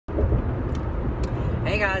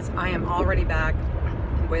guys, I am already back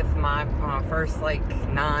with my first like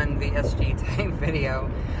non-VSG type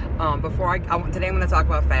video. Today I'm going to talk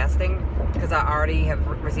about fasting because I already have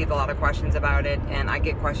received a lot of questions about it, and I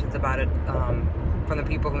get questions about it from the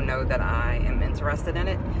people who know that I am interested in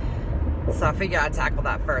it. So I figured I'd tackle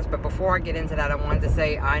that first. But before I get into that, I wanted to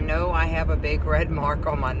say I know I have a big red mark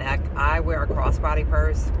on my neck. I wear a crossbody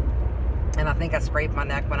purse, and I think I scraped my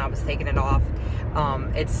neck when I was taking it off.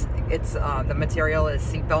 The material is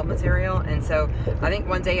seatbelt material, and so I think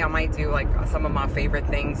one day I might do like some of my favorite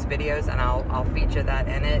things videos, and I'll feature that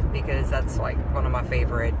in it because that's like one of my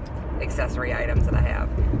favorite accessory items that I have.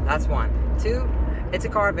 That's one. Two, it's a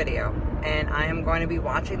car video, and I am going to be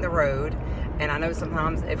watching the road. And I know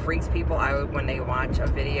sometimes it freaks people out when they watch a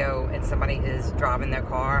video and somebody is driving their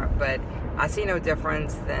car, but I see no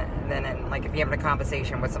difference than in, like, if you're having a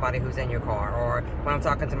conversation with somebody who's in your car, or when I'm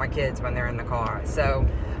talking to my kids when they're in the car. So,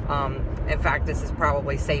 in fact, this is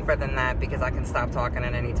probably safer than that because I can stop talking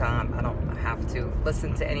at any time. I don't have to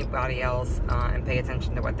listen to anybody else and pay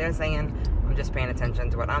attention to what they're saying. I'm just paying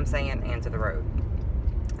attention to what I'm saying and to the road.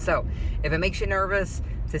 So, if it makes you nervous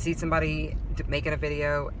to see somebody making a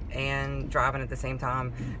video and driving at the same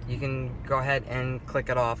time, you can go ahead and click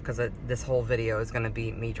it off because this whole video is going to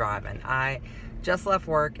be me driving. I just left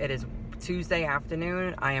work. It is Tuesday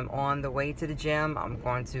afternoon. I am on the way to the gym. I'm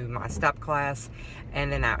going to my step class,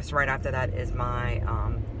 and then right after that is my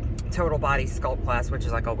total body sculpt class, which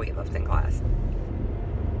is like a weightlifting class.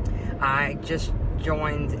 I just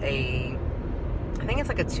joined I think it's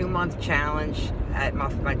like a 2-month challenge at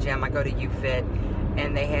my gym. I go to UFit,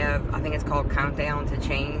 and they have, I think it's called Countdown to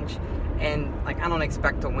Change, and like I don't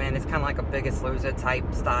expect to win. It's kind of like a Biggest Loser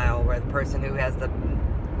type style where the person who has the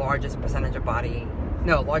largest percentage of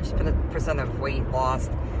percent of weight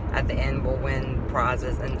lost at the end will win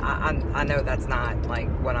prizes, and I know that's not like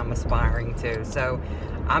what I'm aspiring to, so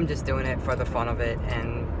I'm just doing it for the fun of it,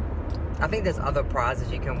 and I think there's other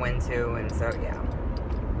prizes you can win too, and so yeah.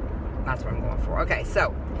 That's what I'm going for. Okay,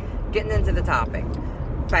 so getting into the topic,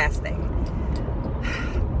 fasting.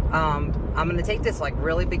 I'm going to take this like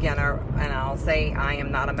really beginner, and I'll say I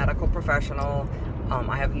am not a medical professional.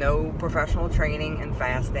 I have no professional training in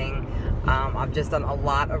fasting. I've just done a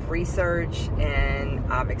lot of research, and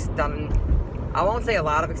I won't say a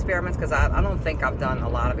lot of experiments because I don't think I've done a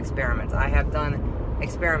lot of experiments. I have done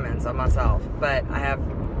experiments on myself, but I have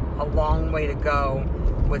a long way to go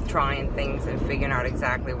with trying things and figuring out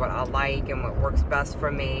exactly what I like and what works best for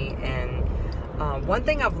me. And one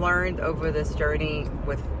thing I've learned over this journey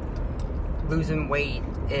with losing weight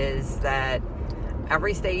is that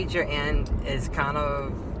every stage you're in is kind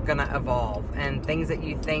of gonna evolve, and things that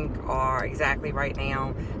you think are exactly right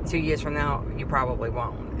now, 2 years from now, you probably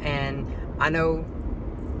won't. And I know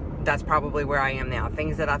that's probably where I am now.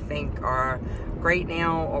 Things that I think are great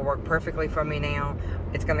now or work perfectly for me now,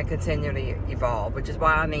 it's going to continue to evolve, which is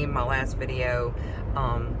why I named my last video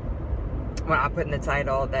when I put in the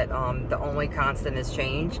title that the only constant is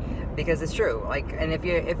change, because it's true. Like, and if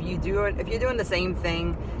you're doing the same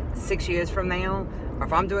thing 6 years from now, or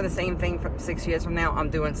if I'm doing the same thing 6 years from now, I'm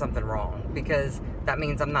doing something wrong, because that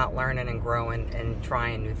means I'm not learning and growing and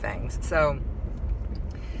trying new things. So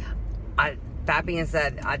that being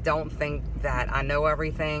said, I don't think that I know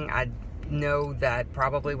everything. I know that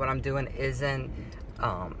probably what I'm doing isn't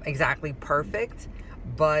exactly perfect,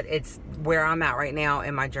 but it's where I'm at right now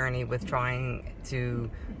in my journey with trying to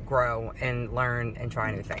grow and learn and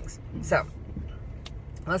try new things. So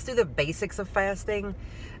let's do the basics of fasting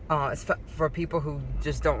for people who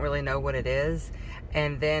just don't really know what it is,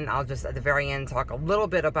 and then I'll just at the very end talk a little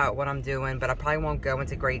bit about what I'm doing, but I probably won't go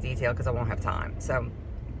into great detail because I won't have time. So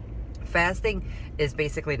fasting is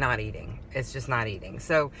basically not eating. It's just not eating.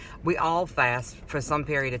 So we all fast for some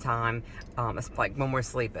period of time. It's like when we're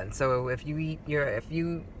sleeping. So if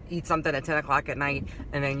you eat something at 10 o'clock at night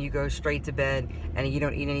and then you go straight to bed and you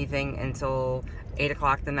don't eat anything until 8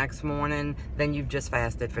 o'clock the next morning, then you've just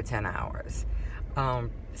fasted for 10 hours.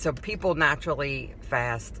 So people naturally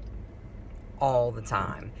fast all the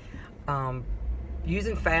time.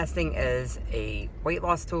 Using fasting as a weight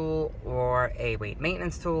loss tool or a weight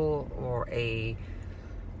maintenance tool or a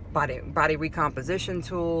body recomposition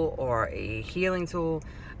tool or a healing tool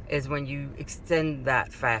is when you extend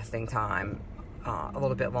that fasting time a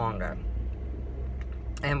little bit longer.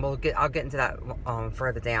 And I'll get into that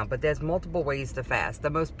further down. But there's multiple ways to fast.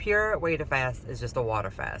 The most pure way to fast is just a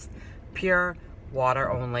water fast. Pure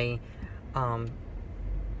water only,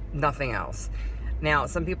 nothing else. Now,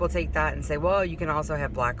 some people take that and say, well, you can also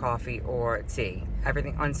have black coffee or tea.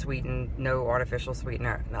 Everything unsweetened, no artificial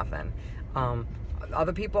sweetener, nothing.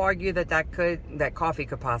 Other people argue that coffee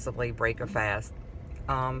could possibly break a fast.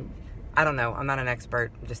 I don't know. I'm not an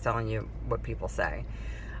expert. I'm just telling you what people say.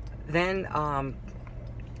 Then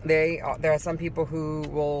there are some people who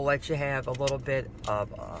will let you have a little bit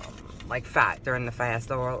of like fat during the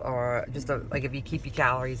fast, or just like if you keep your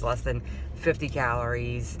calories less than 50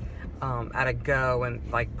 calories at a go, and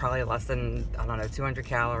like probably less than, I don't know, 200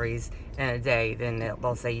 calories in a day, then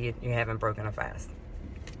they'll say you haven't broken a fast.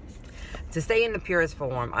 To stay in the purest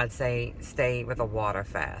form, I'd say stay with a water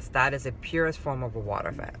fast. That is the purest form of a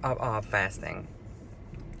water fasting.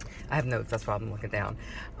 I have notes, that's why I'm looking down.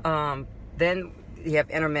 Then you have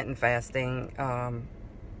intermittent fasting.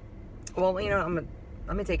 Well, you know,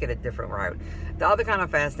 let me take it a different route. The other kind of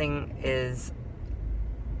fasting is,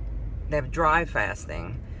 they have dry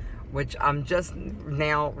fasting, which I'm just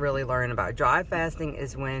now really learning about. Dry fasting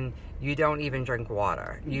is when you don't even drink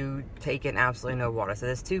water. You take in absolutely no water. So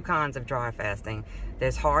there's two kinds of dry fasting.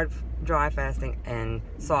 There's hard dry fasting and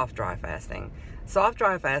soft dry fasting. Soft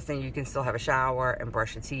dry fasting, you can still have a shower and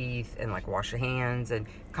brush your teeth and like wash your hands and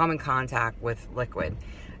come in contact with liquid.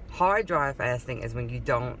 Hard dry fasting is when you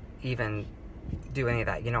don't even do any of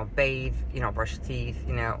that. You don't bathe, you don't brush your teeth,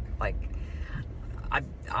 you know, like I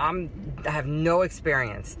have no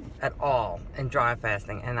experience at all in dry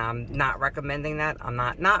fasting, and I'm not recommending that. I'm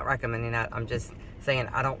not recommending that. I'm just saying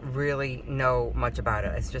I don't really know much about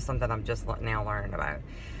it. It's just something I'm just now learning about.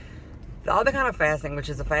 The other kind of fasting, which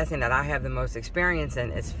is the fasting that I have the most experience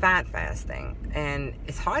in, is fat fasting. And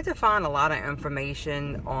it's hard to find a lot of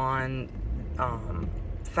information on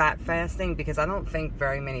fat fasting because I don't think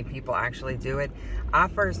very many people actually do it. I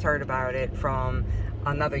first heard about it from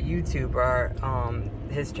another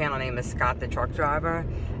YouTuber. His channel name is Scott the Truck Driver,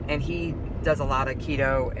 and he does a lot of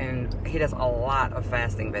keto and he does a lot of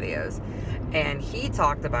fasting videos. And he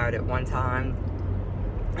talked about it one time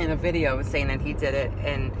in a video, saying that he did it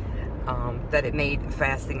and that it made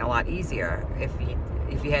fasting a lot easier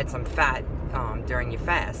if you had some fat during your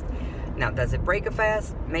fast. Now, does it break a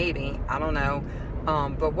fast? Maybe, I don't know.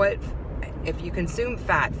 But if you consume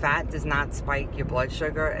fat, fat does not spike your blood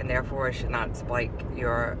sugar, and therefore it should not spike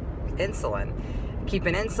your insulin.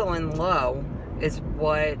 Keeping insulin low is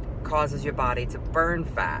what causes your body to burn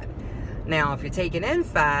fat. Now, if you're taking in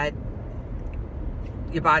fat,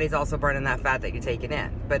 your body's also burning that fat that you're taking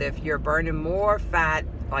in. But if you're burning more fat,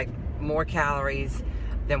 like more calories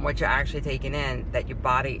than what you're actually taking in, that your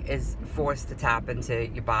body is forced to tap into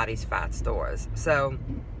your body's fat stores. So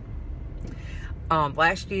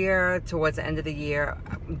last year, towards the end of the year,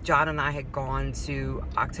 John and I had gone to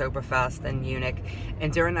Oktoberfest in Munich,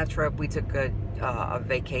 and during that trip, we took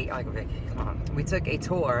we took a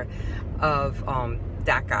tour of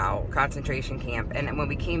Dachau concentration camp. And when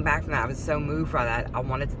we came back from that, I was so moved by that. I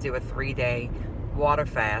wanted to do a 3-day water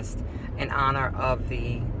fast in honor of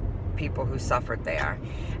the people who suffered there.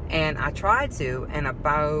 And I tried to, and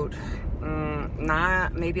about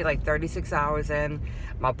maybe like 36 hours in,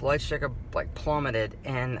 my blood sugar like plummeted,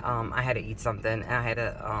 and I had to eat something, and I had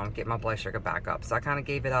to get my blood sugar back up. So I kind of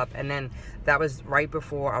gave it up, and then that was right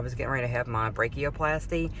before I was getting ready to have my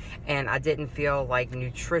brachioplasty, and I didn't feel like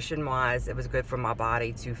nutrition-wise it was good for my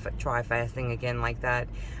body to try fasting again like that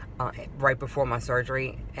right before my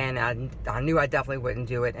surgery. And I knew I definitely wouldn't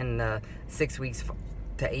do it in the 6 weeks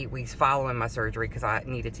to 8 weeks following my surgery, because I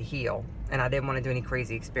needed to heal, and I didn't want to do any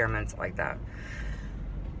crazy experiments like that.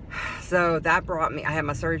 So that brought me, I had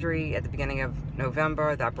my surgery at the beginning of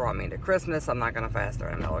November. That brought me to Christmas. I'm not going to fast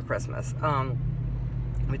during the middle of Christmas.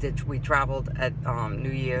 We traveled at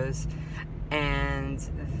New Year's, and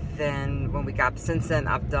then when we got, since then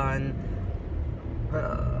I've done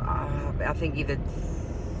I think either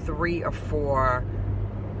 3 or 4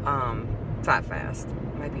 fat fast,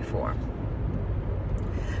 maybe 4.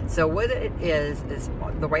 So what it is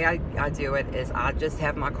the way I do it is I just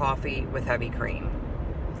have my coffee with heavy cream.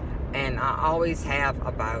 And I always have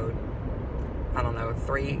about, I don't know,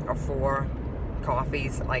 3 or 4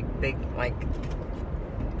 coffees, like big, like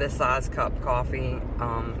this size cup coffee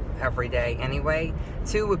every day anyway.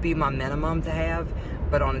 2 would be my minimum to have,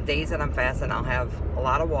 but on the days that I'm fasting, I'll have a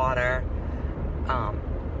lot of water,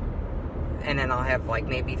 and then I'll have like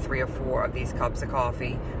maybe 3 or 4 of these cups of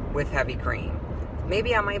coffee with heavy cream.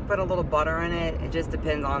 Maybe I might put a little butter in it. It just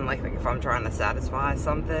depends on like if I'm trying to satisfy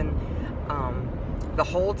something. The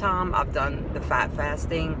whole time I've done the fat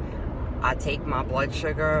fasting, I take my blood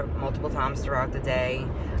sugar multiple times throughout the day.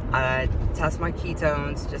 I test my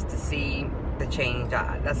ketones just to see the change.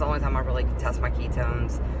 That's the only time I really test my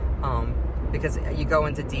ketones, because you go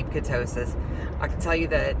into deep ketosis. I can tell you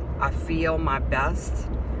that I feel my best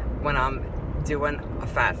when I'm doing a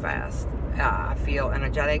fat fast. I feel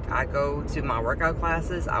energetic. I go to my workout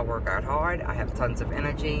classes. I work out hard. I have tons of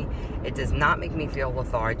energy. It does not make me feel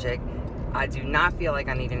lethargic. I do not feel like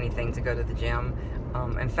I need anything to go to the gym.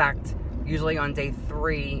 In fact, usually on day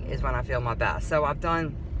 3 is when I feel my best. So I've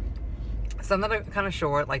done some that are kind of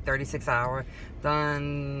short, like 36 hours,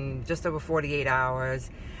 done just over 48 hours.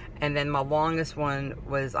 And then my longest one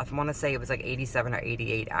was, I want to say it was like 87 or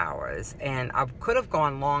 88 hours. And I could have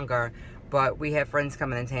gone longer, but we had friends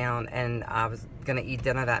coming in town, and I was going to eat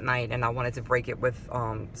dinner that night, and I wanted to break it with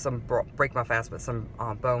break my fast with some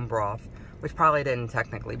bone broth, which probably didn't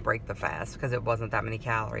technically break the fast because it wasn't that many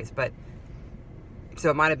calories. But so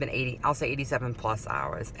it might have been 80, I'll say 87 plus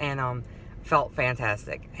hours, and felt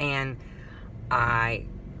fantastic. And I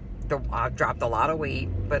dropped a lot of weight,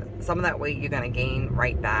 but some of that weight you're going to gain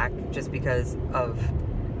right back just because of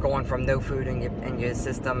going from no food in your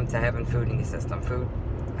system to having food in your system. Food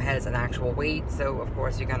has an actual weight, so of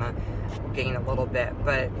course you're going to gain a little bit.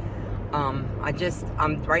 But I'm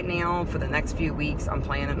right now, for the next few weeks, I'm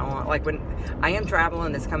planning on, like, when I am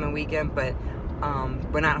traveling this coming weekend, but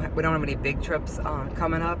we don't have any big trips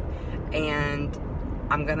coming up, and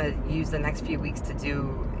I'm going to use the next few weeks to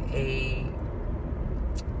do a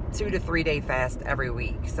 2 to 3 day fast every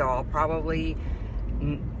week. So I'll probably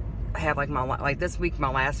have like this week, my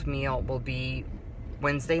last meal will be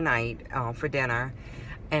Wednesday night for dinner,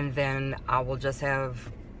 and then I will just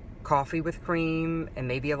have coffee with cream and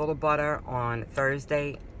maybe a little butter on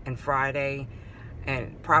Thursday and Friday,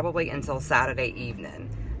 and probably until Saturday evening.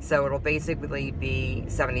 So it'll basically be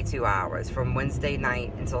 72 hours from Wednesday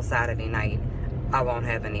night until Saturday night. I won't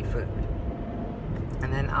have any food,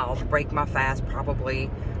 and then I'll break my fast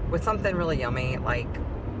probably with something really yummy like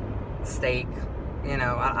steak. You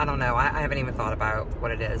know, I don't know. I haven't even thought about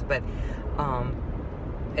what it is, but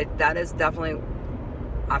that is definitely,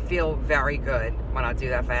 I feel very good when I do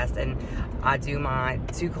that fast. And I do my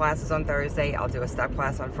 2 classes on Thursday, I'll do a step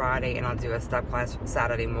class on Friday, and I'll do a step class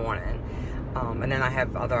Saturday morning. And then I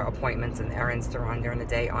have other appointments and errands to run during the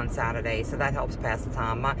day on Saturday, so that helps pass the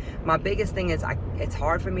time. My biggest thing is it's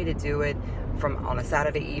hard for me to do it on a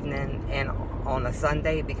Saturday evening and on a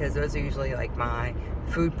Sunday, because those are usually like my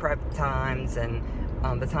food prep times and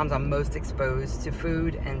the times I'm most exposed to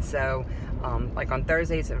food. And so like on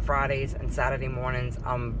Thursdays and Fridays and Saturday mornings,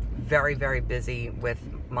 I'm very, very busy with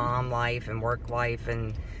mom life and work life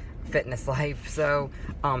and fitness life, so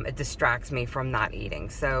it distracts me from not eating,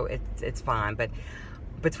 so it's fine. But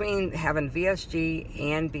between having VSG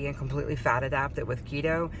and being completely fat adapted with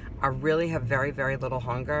keto, I really have very, very little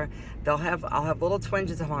hunger. I'll have little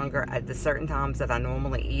twinges of hunger at the certain times that I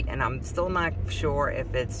normally eat, and I'm still not sure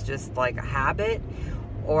if it's just like a habit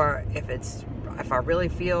or if I really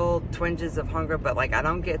feel twinges of hunger, but like I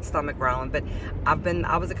don't get stomach growling. But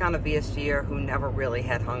I was a kind of VSGer who never really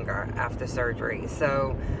had hunger after surgery.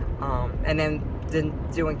 So and then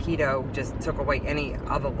doing keto just took away any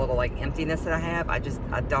other little like emptiness that I have. I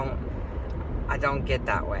don't get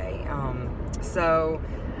that way. So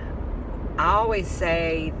I always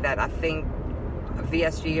say that I think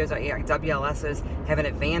VSGers or WLSers have an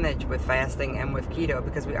advantage with fasting and with keto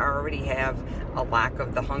because we already have a lack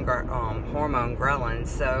of the hunger hormone ghrelin.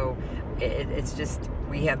 So it's just,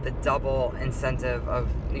 we have the double incentive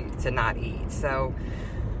to not eat. So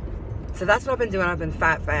that's what I've been doing. I've been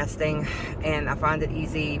fat fasting, and I find it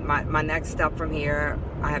easy. My next step from here,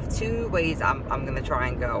 I have 2 ways I'm going to try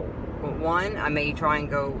and go. One, I may try and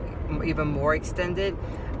go even more extended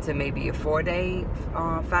to maybe a 4-day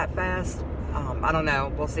fat fast. I don't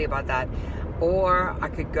know. We'll see about that. Or I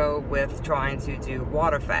could go with trying to do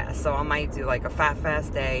water fast. So I might do like a fat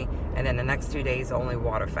fast day, and then the next 2 days only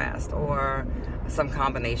water fast, or some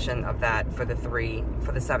combination of that for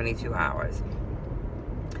the 72 hours.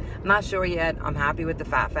 I'm not sure yet. I'm happy with the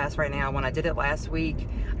fat fast right now. When I did it last week,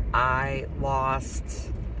 I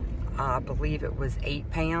lost, I believe it was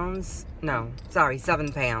 8 pounds. No, sorry,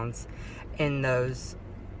 7 pounds in those,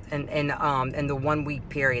 in the 1 week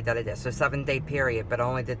period that I did. So 7-day period, but I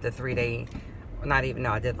only did the 3-day, not even,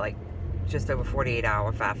 no, I did like just over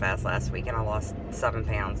 48-hour fat fast last week, and I lost 7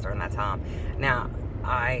 pounds during that time. Now,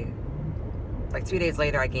 like 2 days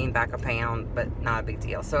later, I gained back a pound, but not a big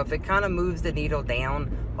deal. So if it kind of moves the needle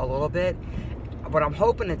down a little bit, what I'm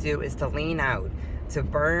hoping to do is to lean out, to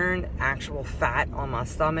burn actual fat on my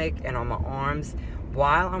stomach and on my arms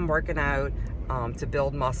while I'm working out to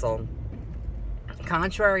build muscle.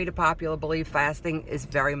 Contrary to popular belief, fasting is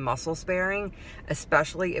very muscle sparing,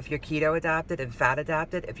 especially if you're keto adapted and fat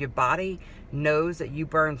adapted. If your body knows that you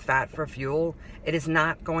burn fat for fuel, it is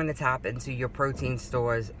not going to tap into your protein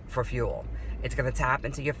stores for fuel. It's going to tap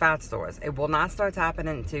into your fat stores. It will not start tapping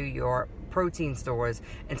into your protein stores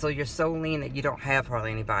until you're so lean that you don't have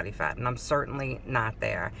hardly any body fat, and I'm certainly not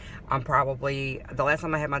there. I'm probably, the last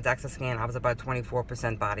time I had my DEXA scan, I was about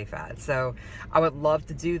 24% body fat. So I would love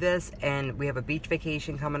to do this, and we have a beach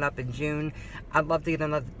vacation coming up in June. I'd love to get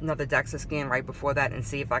another DEXA scan right before that and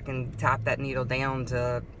see if I can tap that needle down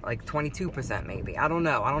to like 22% maybe. I don't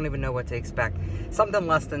know. I don't even know what to expect. Something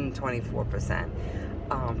less than 24%.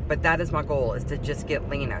 But that is my goal, is to just get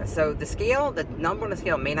leaner. So the scale, the number on the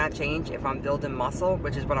scale may not change if I'm building muscle,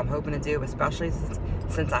 which is what I'm hoping to do, especially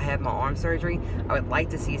since I had my arm surgery. I would like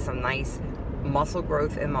to see some nice muscle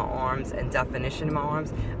growth in my arms and definition in my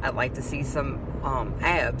arms. I'd like to see some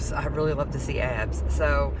abs. I really love to see abs.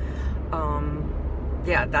 So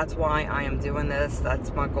yeah, that's why I am doing this.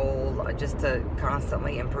 That's my goal, just to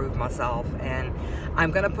constantly improve myself. And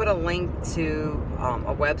I'm going to put a link to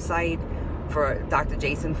a website for Dr.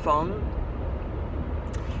 Jason Fung.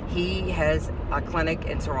 He has a clinic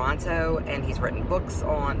in Toronto, and he's written books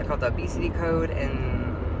on, they're called the Obesity Code,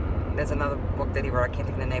 and there's another book that he wrote, I can't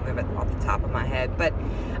think of the name of it off the top of my head, but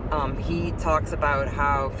he talks about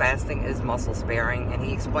how fasting is muscle sparing, and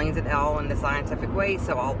he explains it all in the scientific way,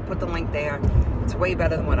 so I'll put the link there. It's way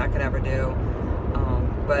better than what I could ever do,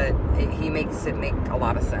 but he makes it make a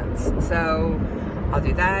lot of sense. So I'll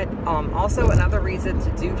do that. Also, another reason to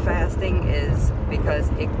do fasting is because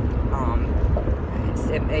it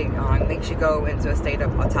makes you go into a state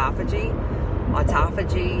of autophagy.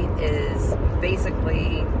 Autophagy is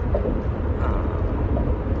basically,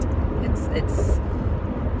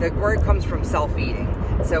 the word comes from self-eating.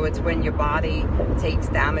 So it's when your body takes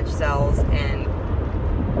damaged cells and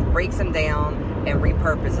breaks them down and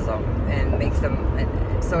repurposes them and makes them,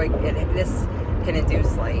 so this can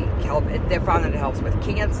induce, like, help. They're found that it helps with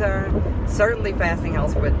cancer. Certainly fasting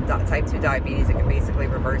helps with type 2 diabetes. It can basically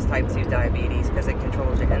reverse type 2 diabetes because it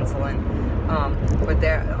controls your insulin. But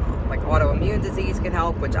there, like, autoimmune disease can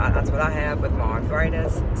help, which that's what I have with my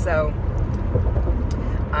arthritis. So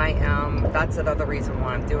that's another reason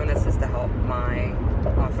why I'm doing this, is to help my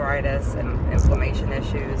arthritis and inflammation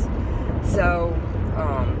issues. So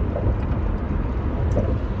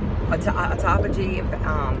autophagy,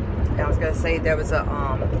 I was going to say, there was a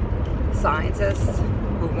scientist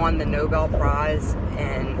who won the Nobel Prize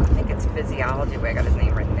in, I think it's physiology, wait, I got his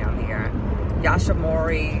name written down here,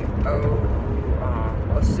 Yoshinori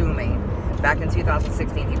Ohsumi. Back in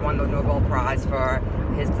 2016, he won the Nobel Prize for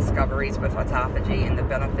his discoveries with autophagy and the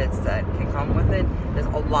benefits that can come with it. There's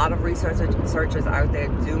a lot of researchers out there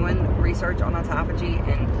doing research on autophagy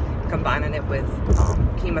and combining it with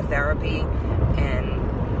chemotherapy and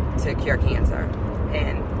to cure cancer.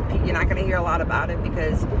 And you're not going to hear a lot about it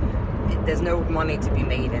because there's no money to be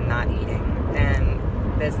made in not eating, and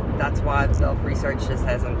that's why the research just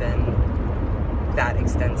hasn't been that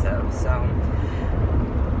extensive. So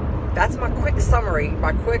that's my quick summary,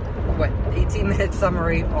 my quick 18-minute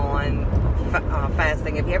summary on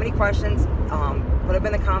fasting. If you have any questions, put them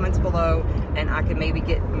in the comments below, and I can maybe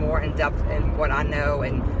get more in depth in what I know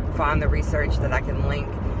and find the research that I can link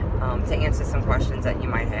to answer some questions that you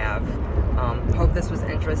might have. Hope this was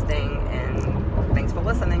interesting, and thanks for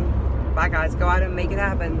listening. Bye guys, go out and make it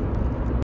happen.